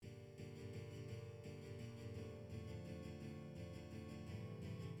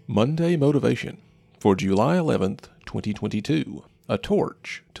Monday Motivation for July 11th, 2022. A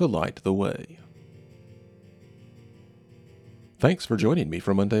torch to light the way. Thanks for joining me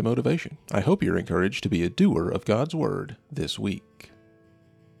for Monday Motivation. I hope you're encouraged to be a doer of God's Word this week.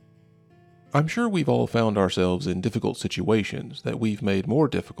 I'm sure we've all found ourselves in difficult situations that we've made more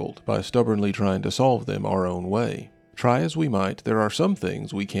difficult by stubbornly trying to solve them our own way. Try as we might, there are some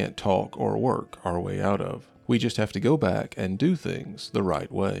things we can't talk or work our way out of. We just have to go back and do things the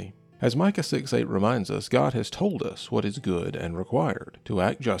right way. As Micah 6:8 reminds us, God has told us what is good and required, to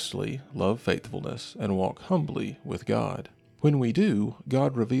act justly, love faithfulness, and walk humbly with God. When we do,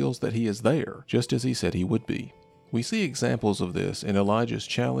 God reveals that He is there, just as He said He would be. We see examples of this in Elijah's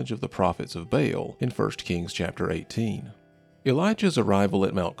challenge of the prophets of Baal in 1 Kings chapter 18. Elijah's arrival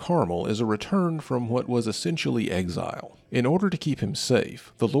at Mount Carmel is a return from what was essentially exile. In order to keep him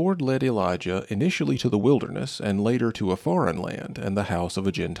safe, the Lord led Elijah initially to the wilderness and later to a foreign land and the house of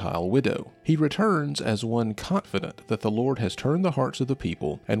a Gentile widow. He returns as one confident that the Lord has turned the hearts of the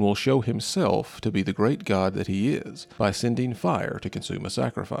people and will show Himself to be the great God that He is by sending fire to consume a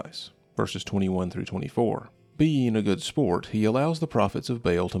sacrifice. Verses 21 through 24. Being a good sport, he allows the prophets of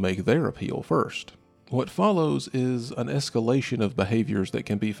Baal to make their appeal first. What follows is an escalation of behaviors that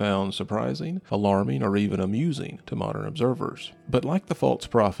can be found surprising, alarming, or even amusing to modern observers. But like the false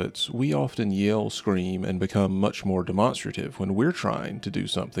prophets, we often yell, scream, and become much more demonstrative when we're trying to do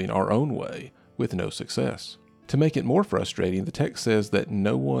something our own way with no success. To make it more frustrating, the text says that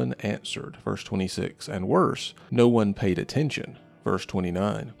no one answered, verse 26, and worse, no one paid attention, verse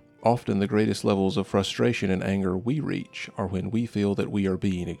 29. Often the greatest levels of frustration and anger we reach are when we feel that we are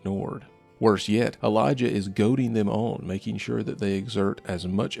being ignored. Worse yet, Elijah is goading them on, making sure that they exert as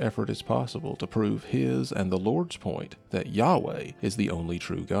much effort as possible to prove his and the Lord's point that Yahweh is the only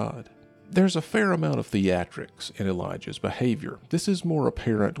true God. There's a fair amount of theatrics in Elijah's behavior. This is more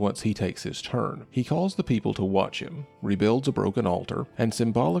apparent once he takes his turn. He calls the people to watch him, rebuilds a broken altar, and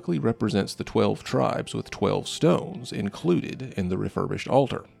symbolically represents the 12 tribes with 12 stones included in the refurbished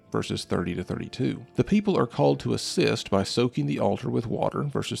altar. Verses 30 to 32. The people are called to assist by soaking the altar with water,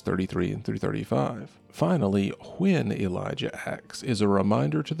 verses 33 and through 35. Finally, when Elijah acts is a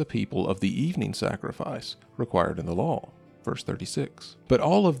reminder to the people of the evening sacrifice required in the law, verse 36. But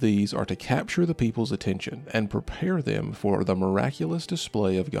all of these are to capture the people's attention and prepare them for the miraculous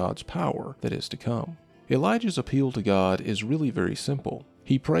display of God's power that is to come. Elijah's appeal to God is really very simple.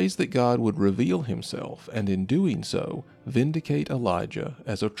 He prays that God would reveal Himself and in doing so, vindicate Elijah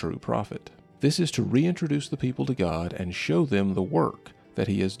as a true prophet. This is to reintroduce the people to God and show them the work that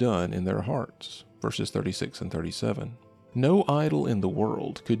He has done in their hearts. Verses 36 and 37. No idol in the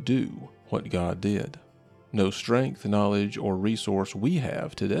world could do what God did. No strength, knowledge, or resource we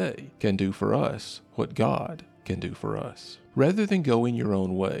have today can do for us what God can do for us. Rather than going your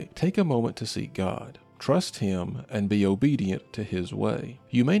own way, take a moment to seek God. Trust Him and be obedient to His way.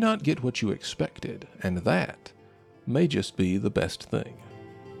 You may not get what you expected, and that may just be the best thing.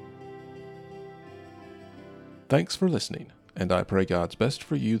 Thanks for listening, and I pray God's best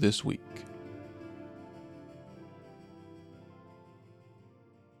for you this week.